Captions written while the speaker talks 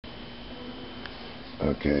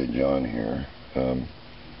Okay, John here. I'm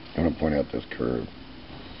going to point out this curve.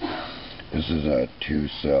 This is a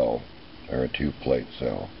 2-cell or a 2-plate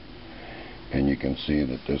cell, and you can see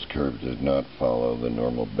that this curve does not follow the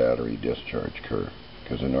normal battery discharge curve,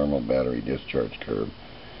 because a normal battery discharge curve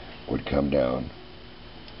would come down,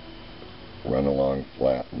 run along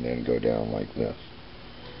flat, and then go down like this.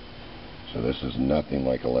 So this is nothing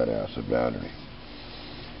like a lead acid battery.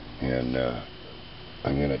 And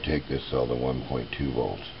I'm going to take this cell to 1.2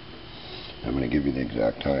 volts. I'm going to give you the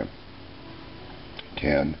exact time.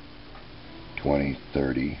 10, 20,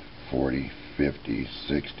 30, 40, 50,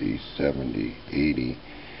 60, 70, 80,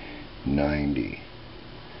 90,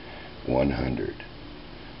 100,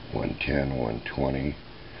 110, 120,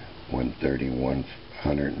 130,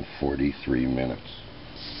 143 minutes.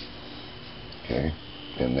 Okay?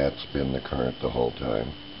 And that's been the current the whole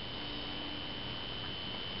time.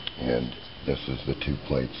 And this is the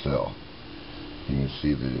 2-plate cell. You can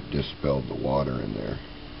see that it dispelled the water in there.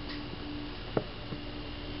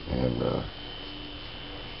 And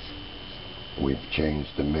we've changed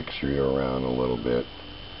the mixture around a little bit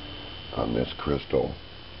on this crystal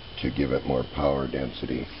to give it more power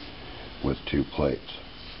density with 2 plates.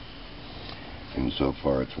 And so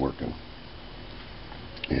far it's working.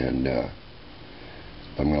 And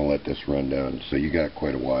I'm going to let this run down. So you got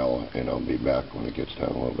quite a while, and I'll be back when it gets down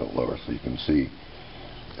a little bit lower so you can see.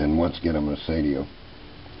 And once again, I'm going to say to you,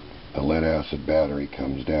 a lead acid battery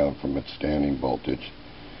comes down from its standing voltage,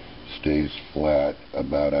 stays flat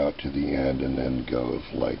about out to the end, and then goes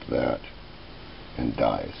like that and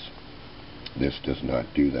dies. This does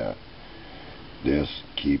not do that. This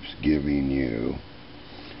keeps giving you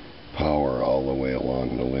power all the way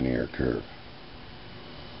along the linear curve,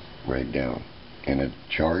 right down. And it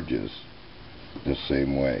charges the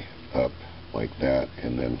same way, up like that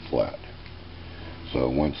and then flat. So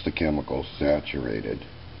once the chemical's saturated,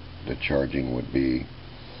 the charging would be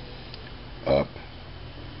up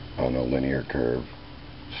on a linear curve,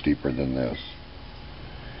 steeper than this,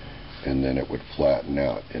 and then it would flatten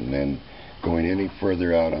out. And then going any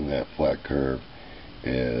further out on that flat curve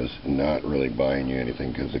is not really buying you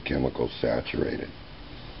anything because the chemical's saturated.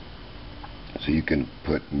 So you can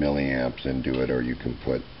put milliamps into it, or you can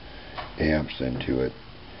put amps into it.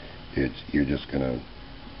 You're just going to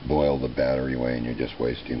boil the battery away, and you're just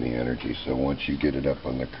wasting the energy. So once you get it up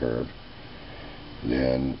on the curve,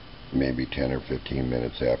 then maybe 10 or 15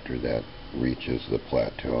 minutes after that reaches the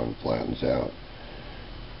plateau and flattens out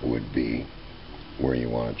would be where you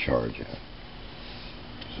want to charge at.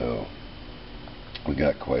 So we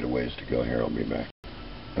got quite a ways to go here. I'll be back.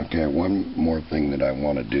 Okay, one more thing that I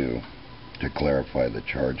want to do to clarify the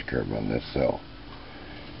charge curve on this cell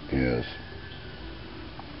is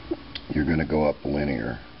you're going to go up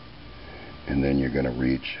linear, and then you're going to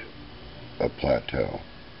reach a plateau,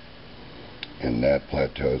 and that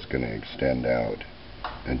plateau is going to extend out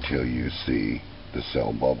until you see the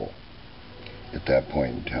cell bubble. At that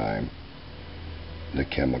point in time, the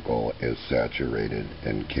chemical is saturated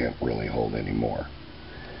and can't really hold any more,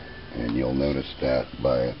 and you'll notice that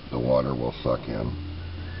by the water will suck in,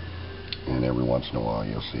 and every once in a while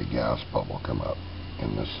you'll see a gas bubble come up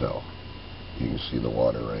in the cell. You can see the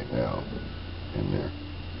water right now in there.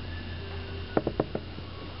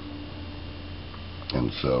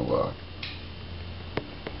 And so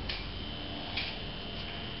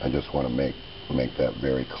I just want to make that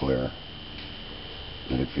very clear,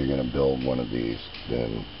 that if you're going to build one of these,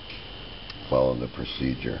 then follow the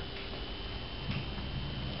procedure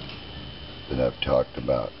that I've talked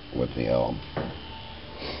about with the alum.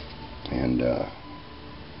 And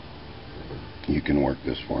you can work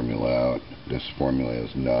this formula out. This formula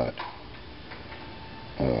is not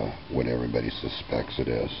what everybody suspects it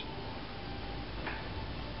is.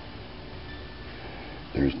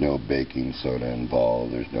 There's no baking soda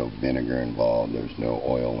involved, there's no vinegar involved, there's no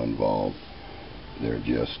oil involved.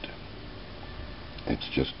 It's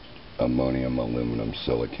just ammonium aluminum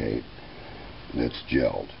silicate that's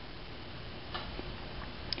gelled.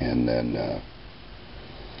 And then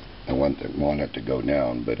I want it to go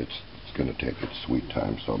down, but it's going to take its sweet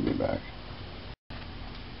time, so I'll be back.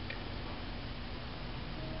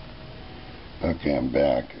 Okay, I'm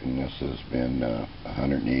back, and this has been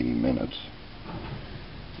 180 minutes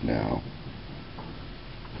now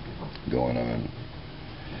going on,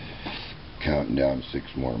 counting down 6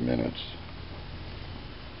 more minutes.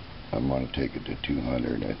 I'm going to take it to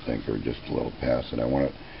 200, I think, or just a little past it. I want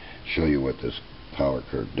to show you what this power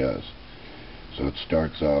curve does. So it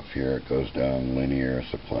starts off here, it goes down linear,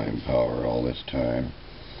 supplying power all this time,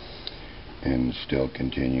 and still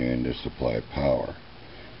continuing to supply power.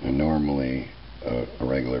 And normally a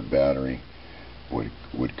regular battery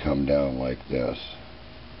would come down like this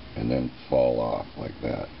and then fall off like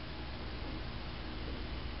that.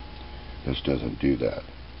 This doesn't do that.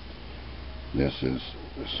 This is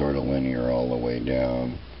sort of linear all the way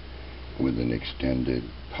down with an extended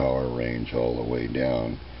power range all the way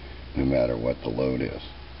down, no matter what the load is.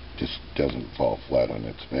 Just doesn't fall flat on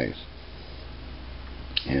its face.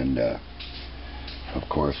 And of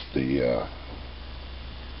course the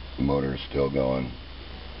motor is still going,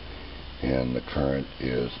 and the current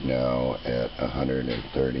is now at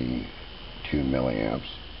 132 milliamps,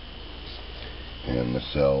 and the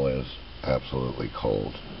cell is absolutely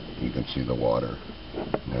cold. You can see the water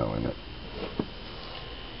now in it.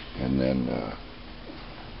 And then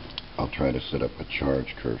I'll try to set up a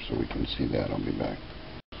charge curve so we can see that. I'll be back.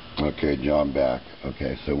 Okay, John, back.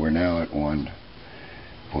 Okay, so we're now at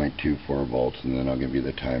 1.24 volts, and then I'll give you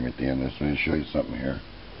the time at the end. I'm going to show you something here.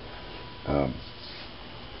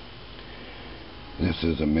 This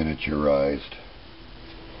is a miniaturized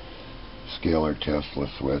scalar Tesla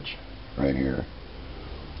switch right here,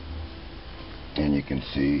 and you can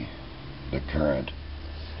see the current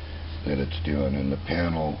that it's doing. In the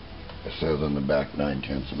panel, it says on the back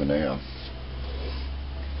 0.9 of an amp.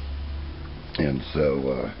 And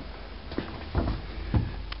so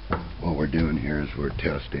what we're doing here is we're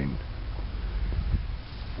testing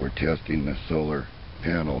the solar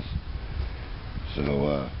panels.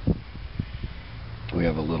 So we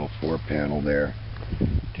have a little 4-panel there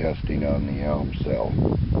testing on the Alum cell,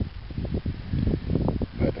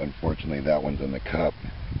 but unfortunately that one's in the cup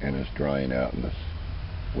and is drying out in this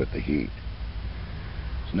with the heat.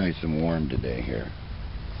 It's nice and warm today here.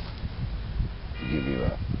 I'll give you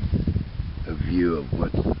a view of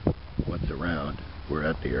what's around. We're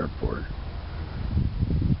at the airport,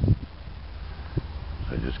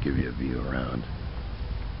 so I just give you a view around.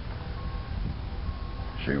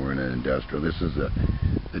 Show you we're in an industrial. This is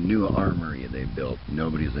the new armory they built.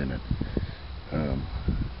 Nobody's in it, and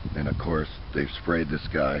of course they've sprayed the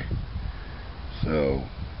sky, so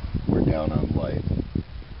we're down on light.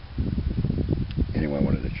 Anyway, I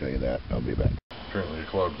wanted to show you that. I'll be back.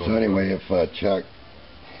 So anyway, if Chuck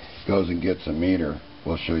goes and gets a meter,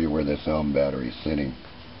 we'll show you where this Alum battery is sitting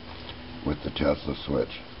with the Tesla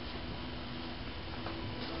switch.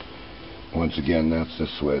 Once again, that's the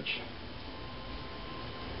switch.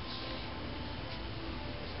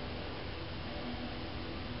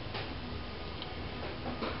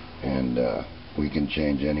 And we can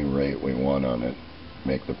change any rate we want on it,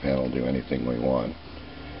 make the panel do anything we want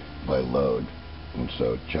by load. And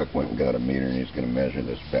so Chuck went and got a meter, and he's going to measure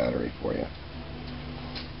this battery for you.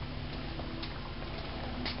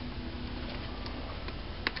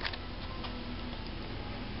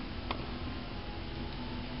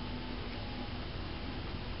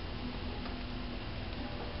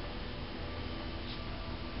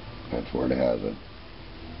 That's where it has it.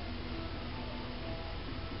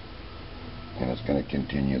 And it's going to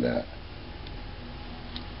continue that.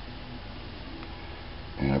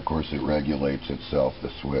 And of course it regulates itself, the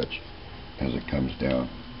switch, as it comes down.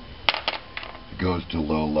 It goes to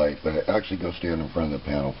low light, but actually go stand in front of the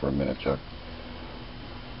panel for a minute, Chuck.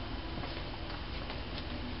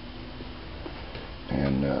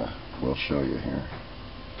 And we'll show you here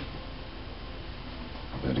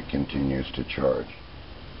that it continues to charge.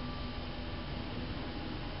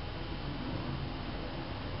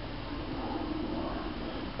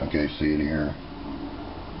 Okay, see it here.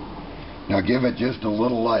 Now give it just a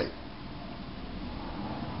little light.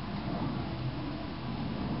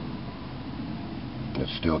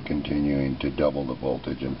 It's still continuing to double the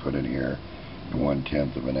voltage and put it here at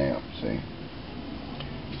 1/10 of an amp, see?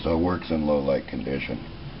 So it works in low light condition.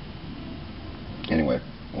 Anyway,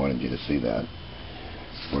 wanted you to see that.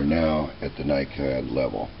 We're now at the NiCad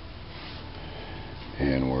level,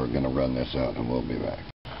 and we're going to run this out and we'll be back.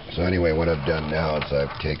 So anyway, what I've done now is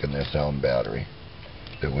I've taken this Alum battery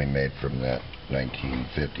that we made from that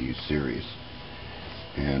 1950s series,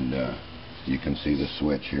 and you can see the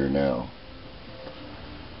switch here now.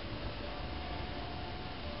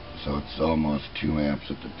 So it's almost 2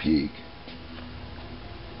 amps at the peak,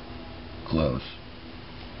 close.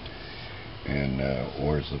 And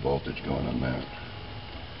where's the voltage going on that?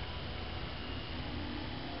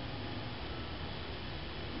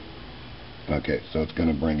 Okay, so it's going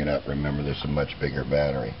to bring it up. Remember, this is a much bigger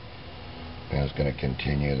battery, and it's going to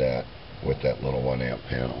continue that with that little 1 amp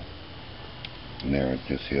panel. And there, it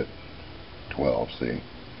just hit 12, see?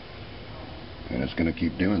 And it's going to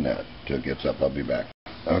keep doing that till it gets up. I'll be back.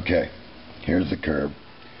 Okay, here's the curve.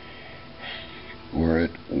 We're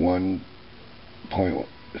at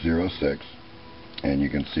 1.06, and you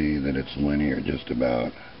can see that it's linear just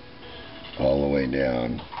about. all the way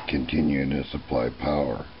down, continuing to supply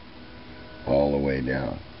power all the way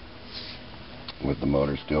down, with the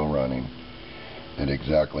motor still running at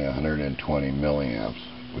exactly 120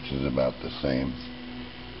 milliamps, which is about the same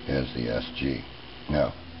as the SG.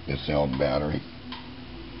 Now, this cell battery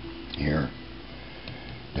here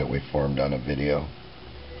that we formed on a video,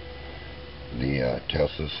 the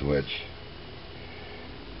Tesla switch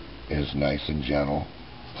is nice and gentle,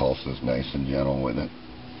 pulses nice and gentle with it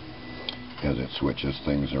as it switches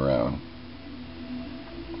things around.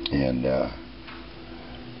 And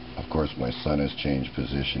of course my sun has changed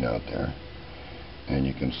position out there, and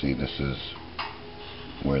you can see this is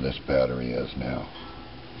where this battery is now.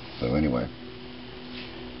 So anyway,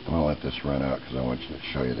 I'm going to let this run out because I want you to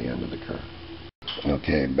show you the end of the curve.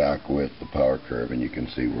 Okay, back with the power curve, and you can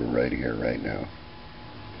see we're right here right now.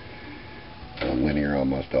 Linear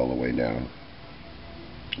almost all the way down.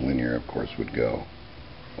 Linear, of course, would go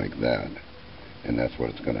like that, and that's what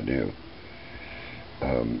it's going to do.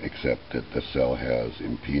 Except that the cell has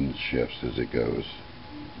impedance shifts as it goes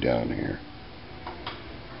down here.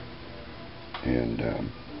 And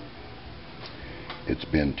it's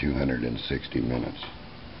been 260 minutes.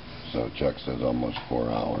 So Chuck says almost 4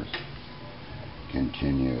 hours.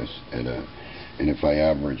 Continuous at a, and if I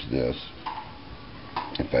average this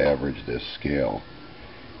scale,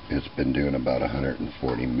 it's been doing about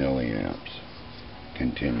 140 milliamps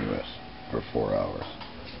continuous for 4 hours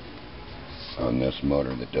on this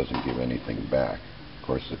motor that doesn't give anything back. Of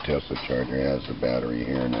course, the Tesla charger has the battery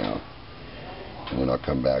here now, and then I'll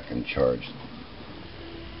come back and charge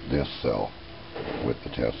this cell with the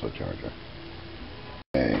Tesla charger.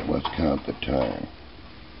 Okay, let's count the time.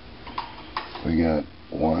 We got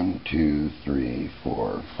 1, 2, 3,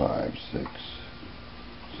 4, 5, 6,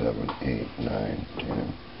 7, 8, 9,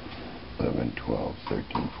 10, 11, 12,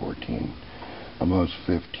 13, 14, almost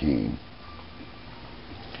 15.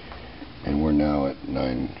 And we're now at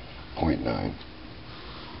 9.9.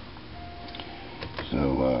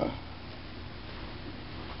 So,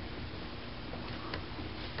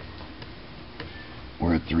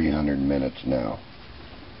 we're at 300 minutes now.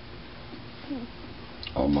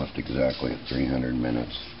 Almost exactly at 300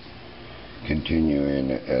 minutes.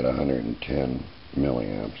 Continuing at 110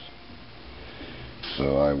 milliamps.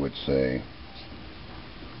 So I would say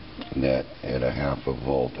that at a half a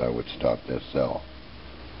volt I would stop this cell.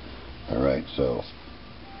 Alright, so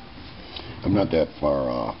I'm not that far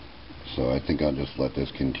off, so I think I'll just let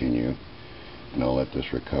this continue, and I'll let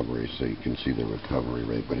this recovery so you can see the recovery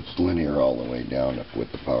rate, but it's linear all the way down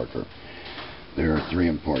with the power curve. There are 3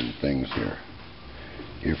 important things here.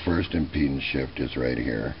 Your first impedance shift is right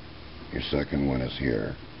here, your second one is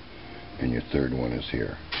here, and your third one is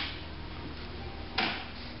here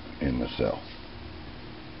in the cell.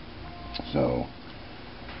 So,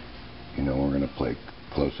 you know, we're going to pay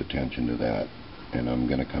close attention to that, and I'm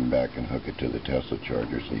going to come back and hook it to the Tesla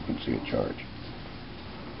charger so you can see it charge.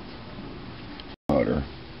 Motor,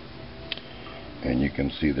 and you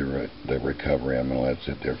can see the recovery. I'm going to let it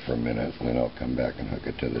sit there for a minute, and then I'll come back and hook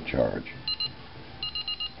it to the charge.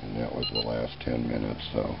 And that was the last 10 minutes,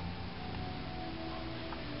 so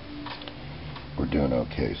we're doing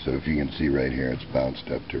okay. So if you can see right here, it's bounced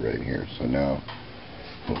up to right here. So now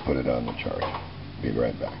we'll put it on the charger. Be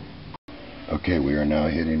right back. Okay, we are now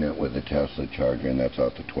hitting it with the Tesla charger, and that's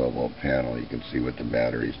off the 12 volt panel. You can see what the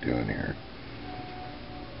battery's doing here.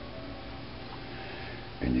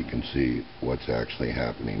 And you can see what's actually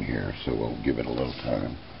happening here, so we'll give it a little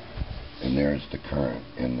time. And there's the current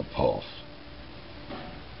in the pulse.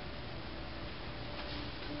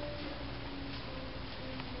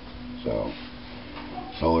 So,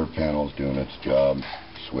 solar panel's doing its job,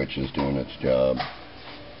 switch is doing its job,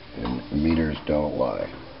 and meters don't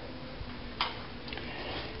lie.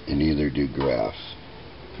 And neither do graphs.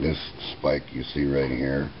 This spike you see right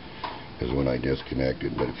here is when I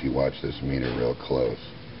disconnected, but if you watch this meter real close,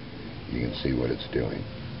 you can see what it's doing.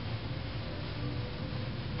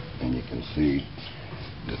 And you can see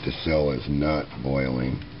that the cell is not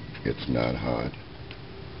boiling, it's not hot,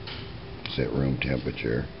 it's at room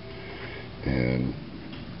temperature. And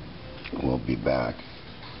we'll be back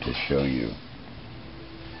to show you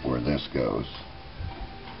where this goes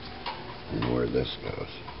and where this goes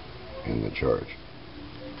in the charge.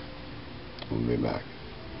 We'll be back.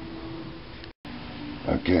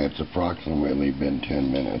 Okay, it's approximately been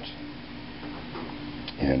 10 minutes,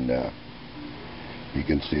 and you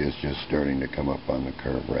can see it's just starting to come up on the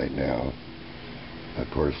curve right now. Of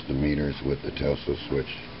course, the meters with the Tesla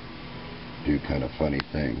switch do kind of funny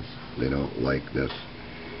things. They don't like this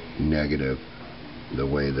negative, the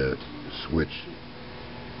way the switch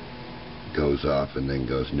goes off and then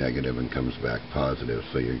goes negative and comes back positive.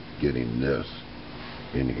 So you're getting this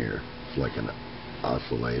in here. It's like an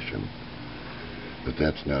oscillation. But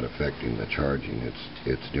that's not affecting the charging.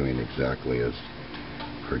 It's doing exactly as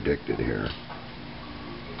predicted here.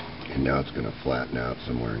 And now it's going to flatten out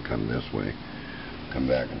somewhere and come this way. Come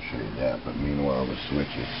back and show you that. But meanwhile, the switch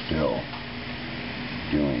is still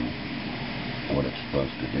doing what it's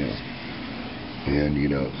supposed to do. And you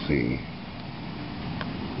don't see,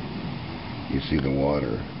 you see the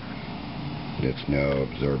water. It's now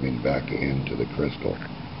absorbing back into the crystal.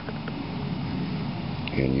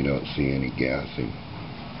 And you don't see any gassing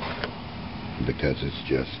because it's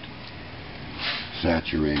just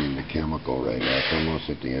saturating the chemical right now. It's almost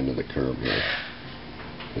at the end of the curve here.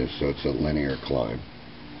 So it's a linear climb.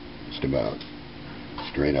 Just about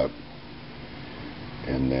straight up.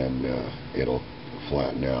 And then it'll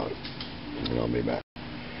flatten out. And I'll be back.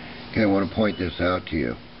 Okay, I want to point this out to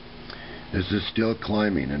you. This is still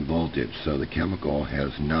climbing in voltage, so the chemical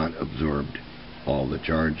has not absorbed all the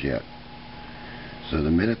charge yet. So the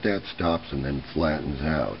minute that stops and then flattens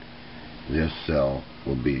out, this cell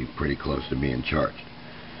will be pretty close to being charged.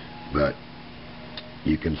 But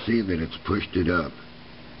you can see that it's pushed it up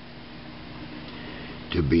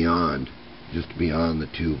to beyond, just beyond the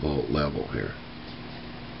 2 volt level here.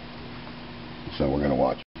 So we're going to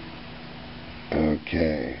watch.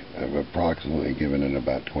 Okay, I've approximately given it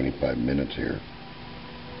about 25 minutes here.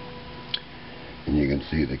 And you can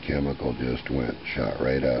see the chemical just shot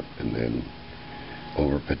right up and then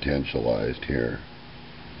over potentialized here.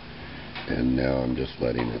 And now I'm just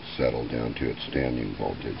letting it settle down to its standing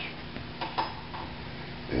voltage.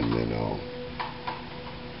 And then I'll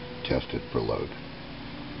test it for load.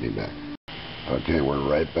 Be back. Okay, we're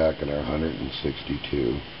right back at our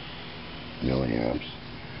 162 milliamps.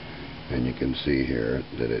 And you can see here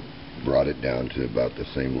that it brought it down to about the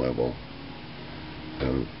same level,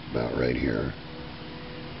 about right here.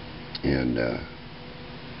 And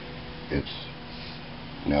it's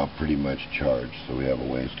now pretty much charged, so we have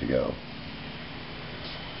a ways to go.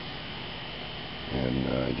 And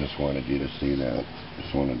I just wanted you to see that.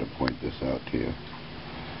 Just wanted to point this out to you.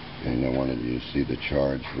 And I wanted you to see the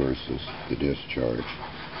charge versus the discharge.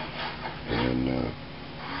 And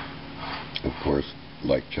of course,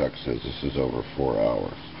 like Chuck says, this is over 4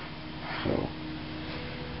 hours. So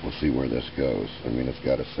we'll see where this goes. I mean, it's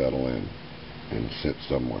got to settle in and sit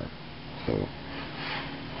somewhere. So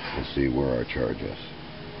we'll see where our charge is.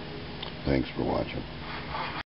 Thanks for watching.